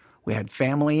 We had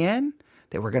family in.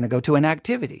 They were going to go to an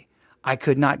activity. I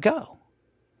could not go.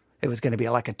 It was going to be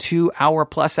like a 2-hour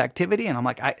plus activity. And I'm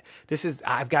like,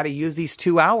 I've got to use these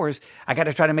 2 hours. I got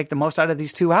to try to make the most out of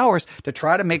these 2 hours to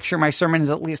try to make sure my sermon is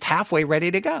at least halfway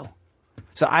ready to go.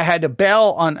 So I had to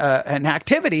bail on an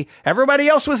activity. Everybody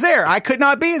else was there. I could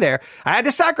not be there. I had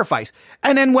to sacrifice.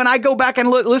 And then when I go back and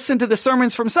listen to the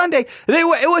sermons from Sunday, it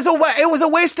was a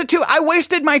waste of I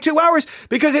wasted my 2 hours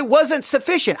because it wasn't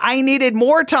sufficient. I needed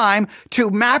more time to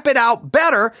map it out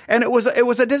better, and it was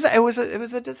a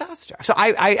disaster. So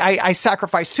I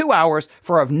sacrificed 2 hours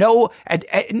was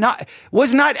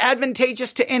not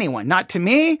advantageous to anyone, not to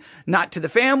me, not to the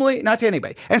family, not to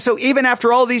anybody. And so even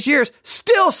after all these years,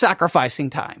 still sacrificing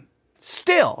time,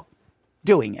 still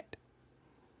doing it.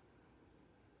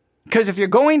 Because if you're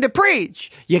going to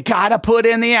preach, you got to put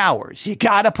in the hours. You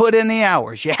got to put in the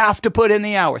hours. You have to put in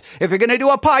the hours. If you're going to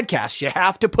do a podcast, you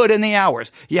have to put in the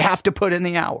hours. You have to put in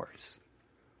the hours.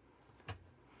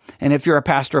 And if you're a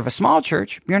pastor of a small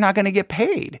church, you're not going to get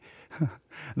paid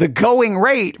the going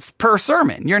rate per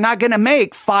sermon. You're not going to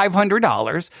make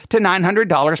 $500 to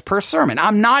 $900 per sermon.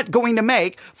 I'm not going to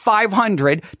make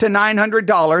 $500 to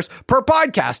 $900 per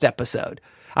podcast episode.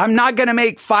 I'm not going to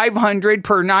make $500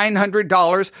 per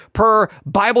 $900 per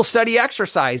Bible study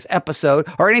exercise episode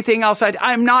or anything else.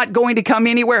 I'm not going to come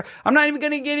anywhere. I'm not even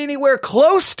going to get anywhere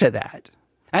close to that.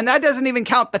 And that doesn't even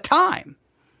count the time.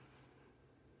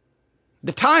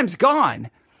 The time's gone.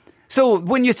 So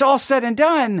when it's all said and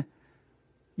done,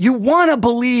 you want to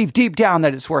believe deep down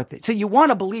that it's worth it. So you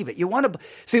want to believe it. You want to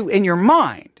see in your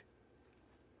mind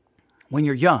when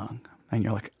you're young and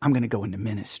you're like, I'm going to go into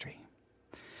ministry.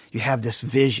 You have this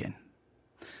vision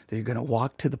that you're going to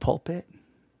walk to the pulpit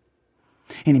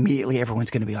and immediately everyone's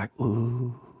going to be like,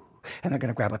 ooh, And they're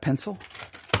going to grab a pencil.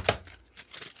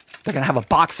 They're going to have a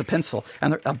box of pencils,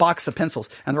 and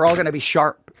they're all going to be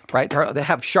sharp, right? They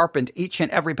have sharpened each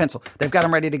and every pencil. They've got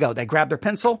them ready to go. They grab their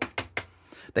pencil.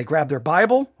 They grab their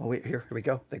Bible. Oh, wait, here we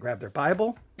go. They grab their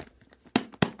Bible.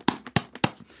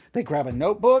 They grab a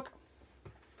notebook.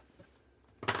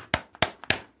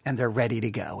 And they're ready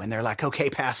to go. And they're like, okay,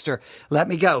 pastor, let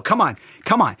me go. Come on,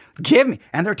 give me.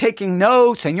 And they're taking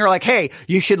notes. And you're like, hey,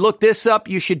 you should look this up.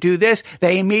 You should do this.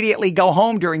 They immediately go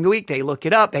home during the week. They look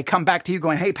it up. They come back to you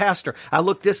going, hey, pastor, I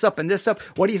looked this up and this up.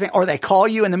 What do you think? Or they call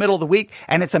you in the middle of the week.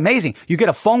 And it's amazing. You get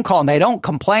a phone call and they don't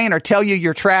complain or tell you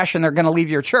you're trash and they're going to leave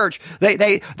your church.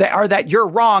 They are that you're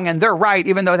wrong and they're right,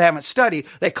 even though they haven't studied.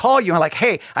 They call you and like,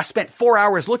 hey, I spent 4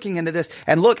 hours looking into this.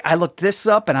 And look, I looked this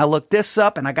up and I looked this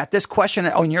up and I got this question.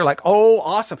 Oh, and you're like, oh,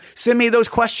 awesome. Send me those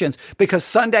questions because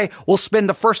Sunday we'll spend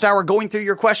the first hour going through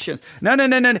your questions. No.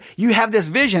 You have this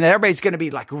vision that everybody's going to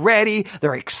be like ready.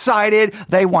 They're excited.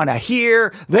 They want to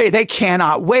hear. They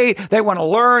cannot wait. They want to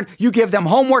learn. You give them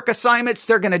homework assignments.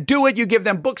 They're going to do it. You give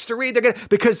them books to read.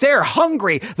 Because they're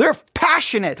hungry. They're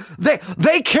passionate.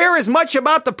 They care as much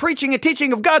about the preaching and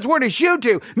teaching of God's word as you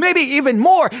do. Maybe even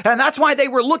more. And that's why they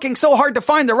were looking so hard to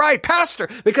find the right pastor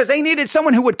because they needed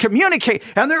someone who would communicate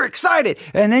and they're excited.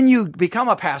 And then you become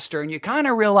a pastor and you kind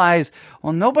of realize,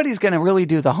 well, nobody's going to really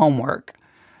do the homework.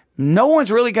 No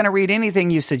one's really going to read anything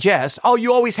you suggest. Oh,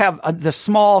 you always have the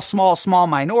small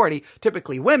minority,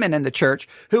 typically women in the church,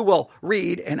 who will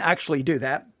read and actually do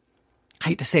that. I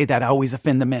hate to say that. I always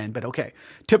offend the men, but okay.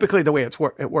 Typically the way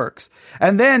it works.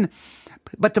 And then,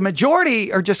 but the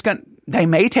majority are just they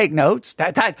may take notes.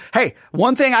 Hey,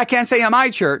 one thing I can say in my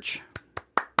church,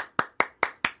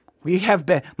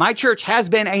 my church has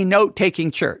been a note-taking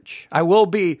church. I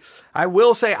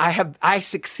will say I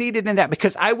succeeded in that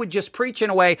because I would just preach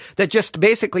in a way that just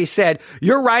basically said,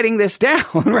 you're writing this down,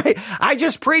 right? I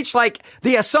just preach like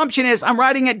the assumption is I'm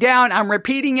writing it down. I'm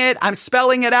repeating it. I'm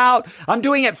spelling it out. I'm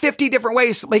doing it 50 different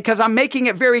ways because I'm making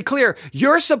it very clear.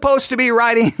 You're supposed to be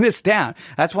writing this down.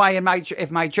 That's why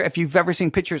if you've ever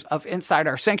seen pictures of inside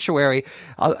our sanctuary,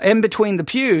 in between the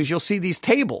pews, you'll see these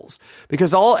tables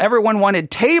because everyone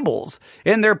wanted tables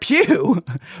in their pew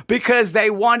because they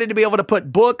wanted to be able to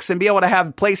put books and be able to have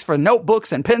a place for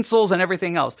notebooks and pencils and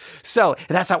everything else. So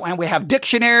that's how, and we have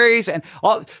dictionaries and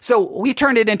all. So we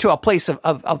turned it into a place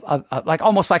of like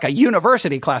almost like a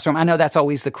university classroom. I know that's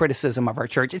always the criticism of our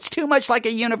church. It's too much like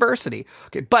a university.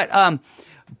 Okay. But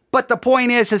the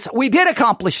point is we did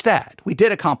accomplish that.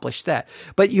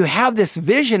 But you have this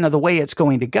vision of the way it's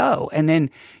going to go. And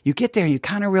then you get there and you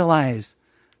kind of realize,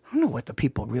 I don't know what the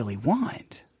people really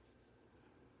want.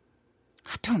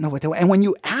 I don't know what they want. And when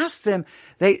you ask them,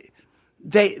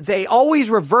 they always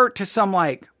revert to some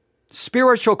like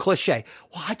spiritual cliche.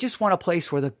 Well, I just want a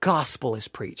place where the gospel is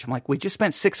preached. I'm like, we just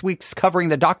spent 6 weeks covering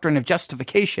the doctrine of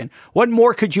justification. What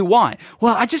more could you want?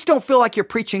 Well, I just don't feel like you're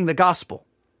preaching the gospel.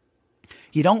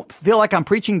 You don't feel like I'm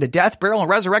preaching the death, burial, and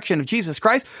resurrection of Jesus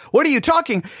Christ? What are you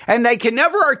talking? And they can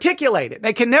never articulate it.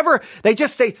 They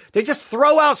just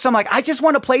throw out some like, I just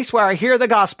want a place where I hear the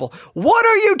gospel. What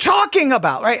are you talking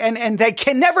about? Right? And they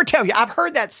can never tell you. I've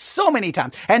heard that so many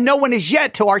times and no one is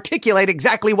yet to articulate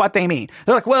exactly what they mean.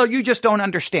 They're like, well, you just don't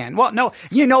understand. Well, no,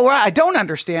 you know what? I don't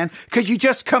understand because you're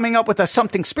just coming up with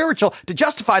something spiritual to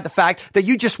justify the fact that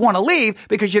you just want to leave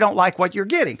because you don't like what you're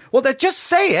getting. Well, just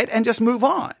say it and just move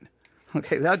on.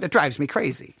 Okay, that drives me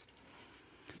crazy.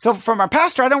 So from our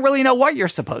pastor, I don't really know what you're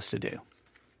supposed to do.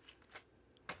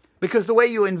 Because the way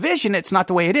you envision it's not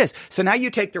the way it is. So now you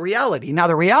take the reality. Now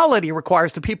the reality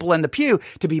requires the people in the pew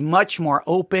to be much more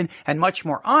open and much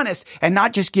more honest and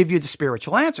not just give you the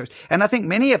spiritual answers. And I think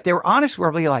many, if they were honest, were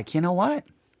really like, you know what?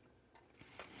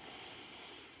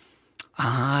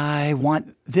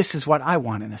 This is what I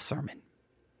want in a sermon.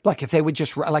 Like if they would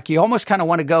just, like you almost kind of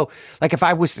want to go, like if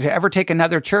I was to ever take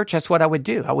another church, that's what I would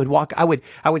do. I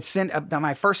would send,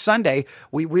 my first Sunday,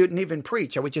 we wouldn't even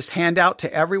preach. I would just hand out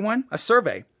to everyone a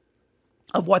survey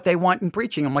of what they want in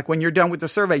preaching. I'm like, when you're done with the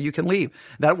survey, you can leave.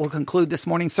 That will conclude this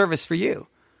morning's service for you.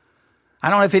 I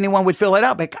don't know if anyone would fill it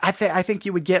out, but I think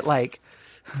you would get like,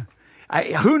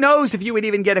 who knows if you would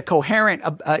even get a coherent,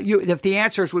 if the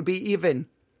answers would be even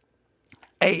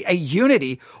a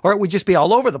unity, or it would just be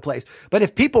all over the place. But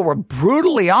if people were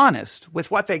brutally honest with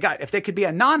what they got, if they could be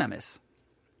anonymous,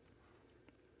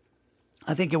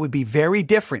 I think it would be very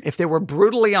different if they were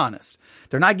brutally honest.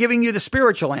 They're not giving you the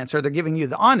spiritual answer. They're giving you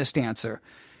the honest answer.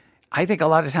 I think a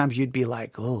lot of times you'd be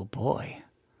like, oh boy.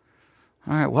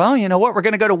 All right. Well, you know what? We're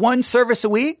going to go to one service a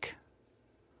week.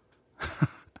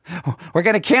 We're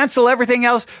going to cancel everything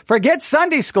else. Forget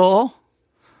Sunday school.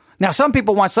 Now, some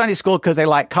people want Sunday school because they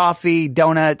like coffee,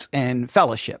 donuts, and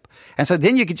fellowship. And so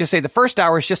then you could just say the first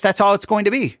hour is just, that's all it's going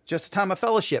to be. Just a time of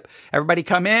fellowship. Everybody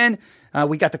come in.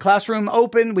 We got the classroom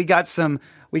open. We got some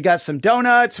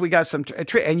donuts. We got some,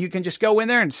 and you can just go in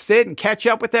there and sit and catch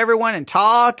up with everyone and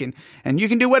talk, and you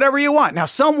can do whatever you want. Now,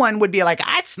 someone would be like,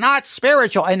 that's not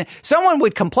spiritual. And someone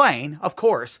would complain, of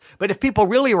course. But if people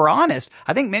really were honest,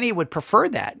 I think many would prefer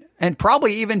that and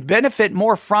probably even benefit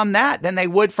more from that than they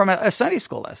would from a Sunday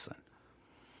school lesson.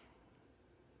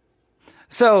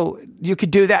 So you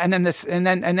could do that, and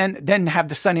then have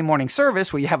the Sunday morning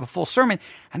service where you have a full sermon,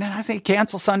 and then I think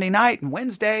cancel Sunday night and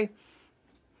Wednesday.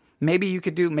 Maybe you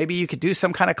could do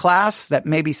some kind of class that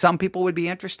maybe some people would be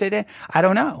interested in. I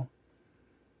don't know.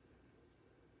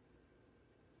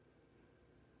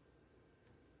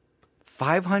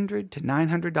 $500 to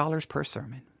 $900 per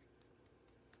sermon.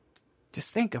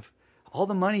 Just think of all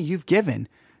the money you've given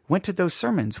went to those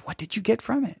sermons. What did you get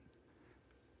from it?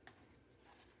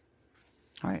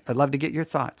 All right. I'd love to get your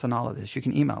thoughts on all of this. You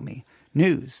can email me,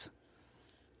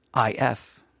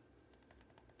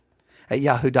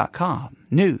 newsif@yahoo.com.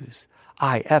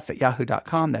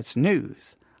 newsif@yahoo.com. That's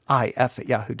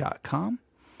newsif@yahoo.com.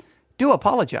 Do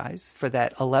apologize for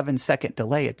that 11-second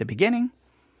delay at the beginning.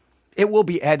 It will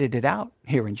be edited out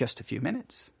here in just a few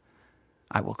minutes.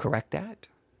 I will correct that.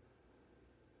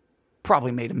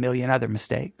 Probably made a million other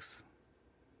mistakes.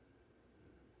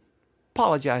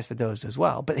 Apologize for those as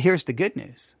well. But here's the good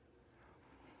news.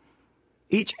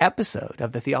 Each episode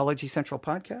of the Theology Central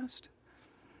podcast,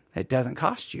 it doesn't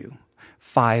cost you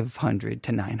 $500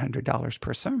 to $900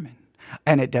 per sermon.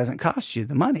 And it doesn't cost you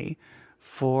the money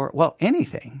for, well,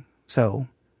 anything. So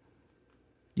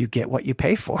you get what you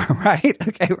pay for, right?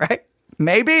 Okay, right?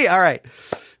 Maybe? All right.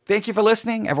 Thank you for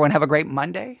listening. Everyone have a great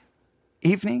Monday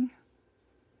evening.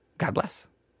 God bless.